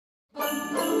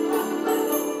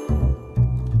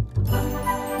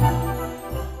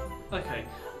Okay,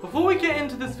 before we get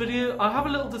into this video, I have a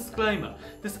little disclaimer.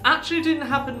 This actually didn't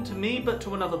happen to me, but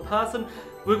to another person.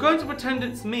 We're going to pretend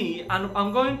it's me, and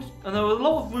and there were a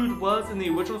lot of rude words in the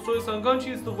original story, so I'm going to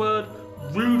use the word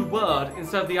rude word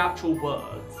instead of the actual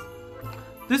words.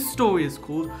 This story is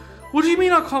called, "What do you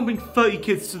mean I can't bring 30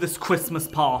 kids to this Christmas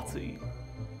party?"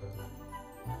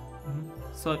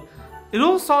 So, it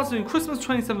all started in Christmas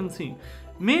 2017.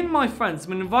 Me and my friends have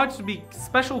been invited to be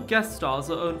special guest stars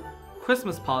at a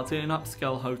Christmas party in an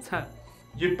upscale hotel.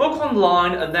 You book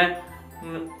online and then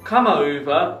come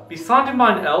over, be signed in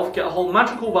by an elf, get a whole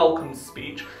magical welcome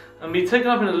speech, and be taken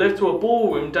up in a lift to a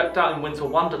ballroom decked out in winter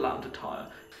wonderland attire.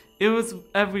 It was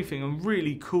everything and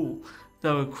really cool.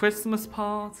 There were Christmas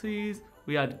parties,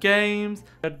 we had games,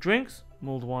 we had drinks,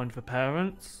 mulled wine for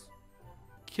parents,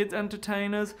 kids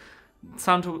entertainers.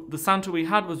 The Santa we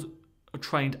had was a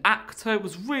trained actor. It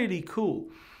was really cool.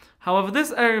 However,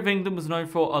 this area of England was known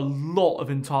for a lot of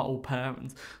entitled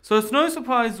parents. So it's no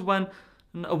surprise when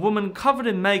a woman covered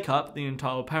in makeup, the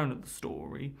entitled parent of the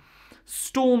story,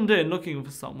 stormed in looking for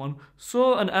someone,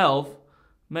 saw an elf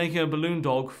making a balloon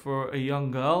dog for a young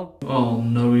girl. Oh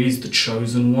no, he's the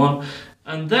chosen one.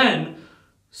 And then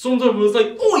stormed over and was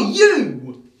like, "Oi,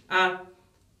 you!" And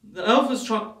the elf was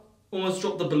almost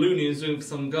dropped the balloon he was doing for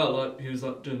some girl, like he was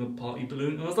like doing a party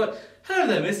balloon. And I was like, "Hello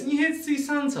there, miss, and you here to see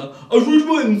Santa?" "I really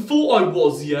wouldn't thought I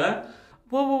was, yeah."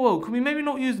 Whoa, whoa, whoa, can we maybe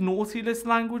not use naughty list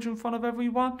language in front of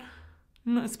everyone?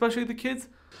 Especially the kids?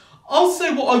 "I'll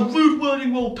say what I rude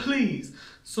wording will, please."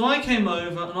 So I came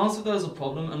over and asked if there was a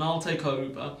problem and I'll take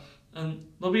over. And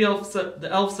the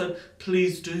elf said,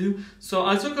 "Please do." So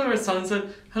I took over his son and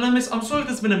said, "Hello miss, I'm sorry if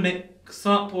there's been a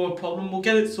mix-up or a problem, we'll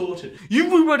get it sorted." "You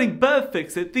rude wording better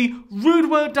fix it. The rude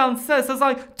word downstairs says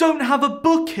I don't have a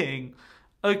booking."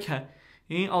 "Okay,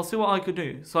 I'll see what I could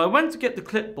do." So I went to get the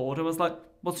clipboard and was like,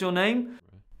 "What's your name?"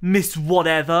 "Miss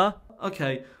whatever."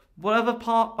 "Okay,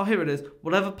 oh here it is.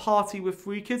 Whatever party with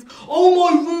 3 kids." "Oh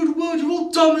my rude word, you're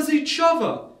all dumb as each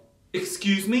other."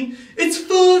 "Excuse me? It's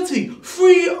 30!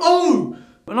 3-0!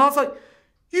 And I was like,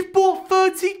 "You've brought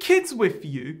 30 kids with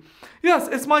you?" "Yes,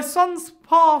 it's my son's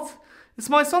It's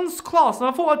my son's class, and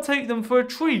I thought I'd take them for a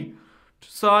treat."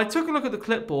 So I took a look at the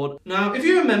clipboard. Now, if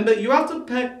you remember, you have to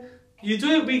pay. You do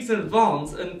it weeks in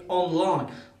advance and online.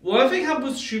 What I think happened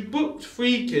was she booked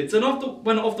 3 kids, and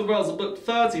went off the rails and booked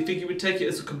 30, thinking you would take it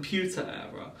as a computer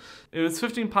error. It was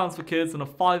 £15 for kids and a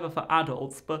 £5 for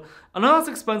adults, but I know that's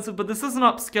expensive, but this is an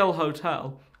upscale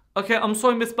hotel. "Okay, I'm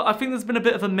sorry miss, but I think there's been a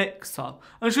bit of a mix-up."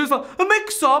 And she was like, "A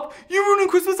mix-up? You're ruining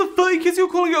Christmas for 30 kids, you're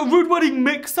calling it a rude wording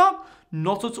mix-up?"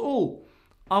 "Not at all.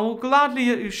 I will gladly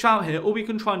hear you shout here, or we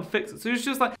can try and fix it." So she was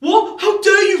just like, "What? How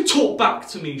dare you talk back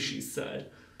to me," she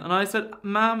said. And I said,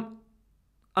 "Ma'am,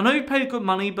 I know you paid good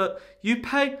money, but you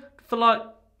paid for like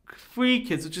 3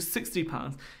 kids, which is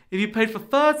 £60. If you paid for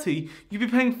 30, you'd be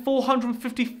paying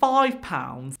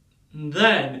 £455. And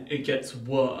then it gets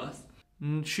worse.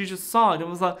 And she just sighed and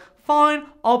was like, "Fine,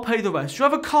 I'll pay the rest. Do you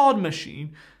have a card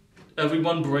machine?"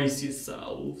 Everyone brace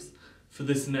yourselves for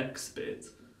this next bit.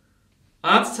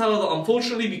 I had to tell her that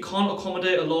unfortunately we can't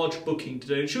accommodate a large booking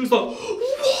today. And she was like,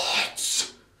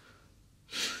 "What?"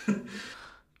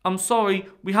 "I'm sorry,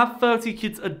 we have 30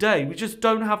 kids a day. We just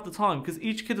don't have the time because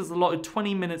each kid is allotted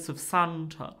 20 minutes of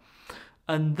Santa."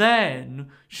 And then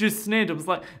she just sneered and was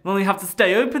like, "Well, you have to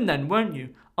stay open then, won't you?"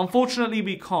 "Unfortunately,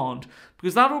 we can't,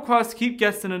 because that requires to keep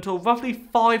guests in until roughly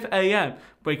 5 AM,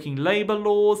 breaking labour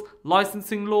laws,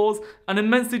 licensing laws, and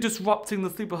immensely disrupting the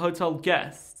sleeper hotel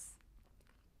guests."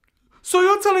 "So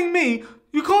you're telling me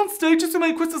you can't stay just to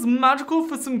make Christmas magical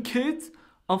for some kids?"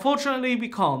 "Unfortunately, we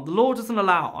can't. The law doesn't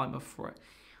allow, I'm afraid."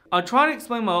 I tried to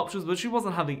explain my options, but she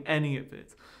wasn't having any of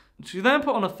it. She then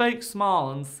put on a fake smile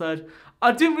and said,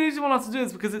 "I didn't really want to do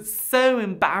this because it's so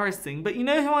embarrassing, but you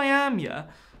know who I am, yeah?"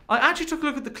 I actually took a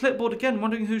look at the clipboard again,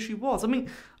 wondering who she was. And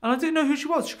I didn't know who she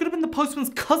was. She could have been the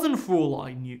postman's cousin for all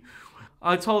I knew.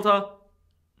 I told her,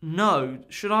 "No,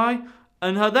 should I?"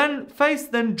 And her face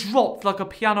then dropped like a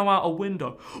piano out a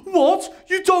window. "What?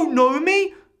 You don't know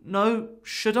me?" "No,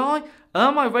 should I?" And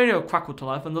then my radio crackled to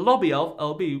life and the lobby elf,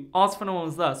 LB, asked if anyone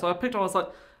was there. So I picked up, I was like,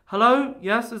 "Hello?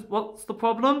 Yes? What's the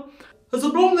problem?" "Has a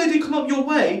blonde lady come up your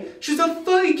way? She's had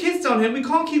 30 kids down here and we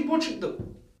can't keep watching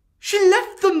them." "She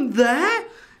left them there?"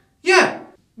 "Yeah.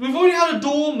 We've already had a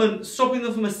doorman stopping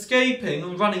them from escaping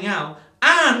and running out.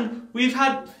 And we've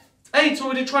had 8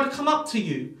 already try to come up to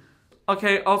you."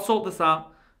 "Okay, I'll sort this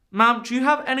out. Ma'am, do you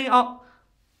have any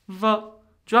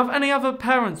other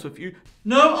parents with you?"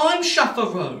 "No, I'm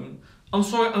chaperone." "I'm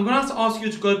sorry, I'm going to have to ask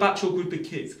you to go back to your group of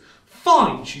kids."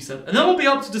 Fine, she said, and then we'll be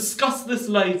able to discuss this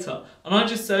later. And I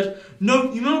just said,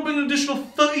 no, you might bring an additional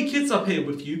 30 kids up here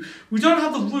with you. We don't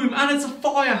have the room and it's a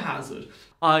fire hazard.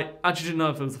 I actually didn't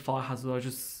know if it was a fire hazard, I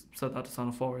just said that to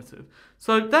sound authoritative.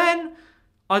 So then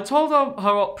I told her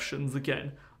options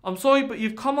again. I'm sorry, but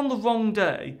you've come on the wrong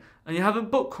day and you haven't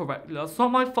booked correctly. That's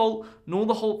not my fault, nor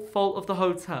the whole fault of the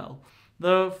hotel.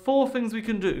 There are 4 things we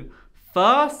can do.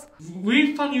 First,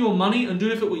 refund you your money and do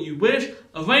with it what you wish.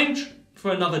 Arrange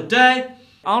for another day.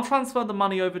 I'll transfer the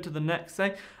money over to the next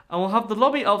day, and we'll have the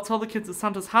lobby elf tell the kids that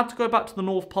Santa's had to go back to the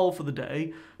North Pole for the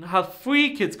day, and have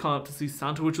 3 kids come up to see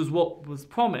Santa, which was what was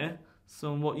promised,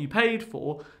 so what you paid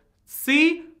for.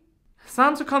 See,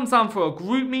 Santa comes down for a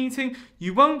group meeting.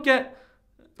 You won't get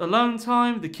alone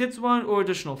time, the kids won't, or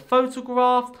additional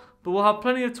photographs, but we'll have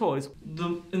plenty of toys.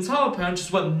 The entire parent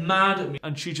just went mad at me,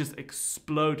 and she just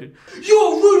exploded.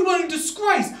 You're a rude-wearing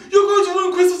disgrace! You're going to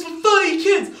ruin Christmas for 30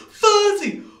 kids!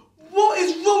 30! What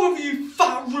is wrong with you,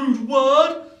 fat rude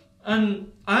word?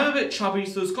 And I'm a bit chubby,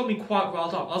 so it's got me quite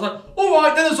riled up. I was like,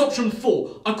 alright, then there's option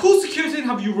 4. I call security and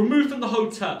have you removed from the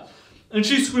hotel. And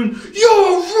she screamed,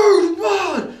 you're a rude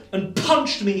word! And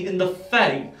punched me in the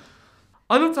face.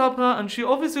 I looked up at her and she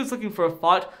obviously was looking for a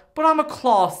fight, but I'm a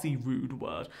classy rude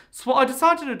word. So what I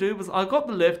decided to do was I got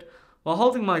the lift while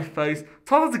holding my face,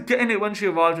 told her to get in it when she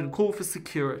arrived and call for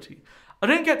security. I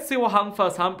didn't get to see what happened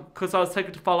firsthand because I was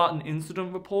taken to fill out an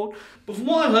incident report, but from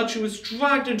what I heard, she was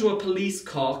dragged into a police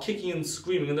car, kicking and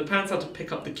screaming, and the parents had to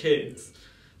pick up the kids.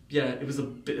 Yeah, it was a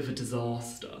bit of a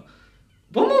disaster.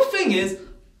 One more thing is,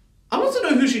 I want to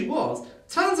know who she was.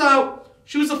 Turns out,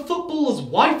 she was a footballer's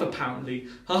wife, apparently.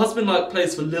 Her husband,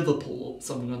 plays for Liverpool or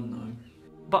something, I don't know.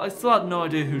 But I still had no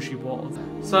idea who she was.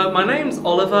 So, my name's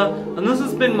Oliver, and this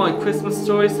has been my Christmas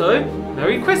story, so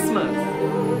Merry Christmas!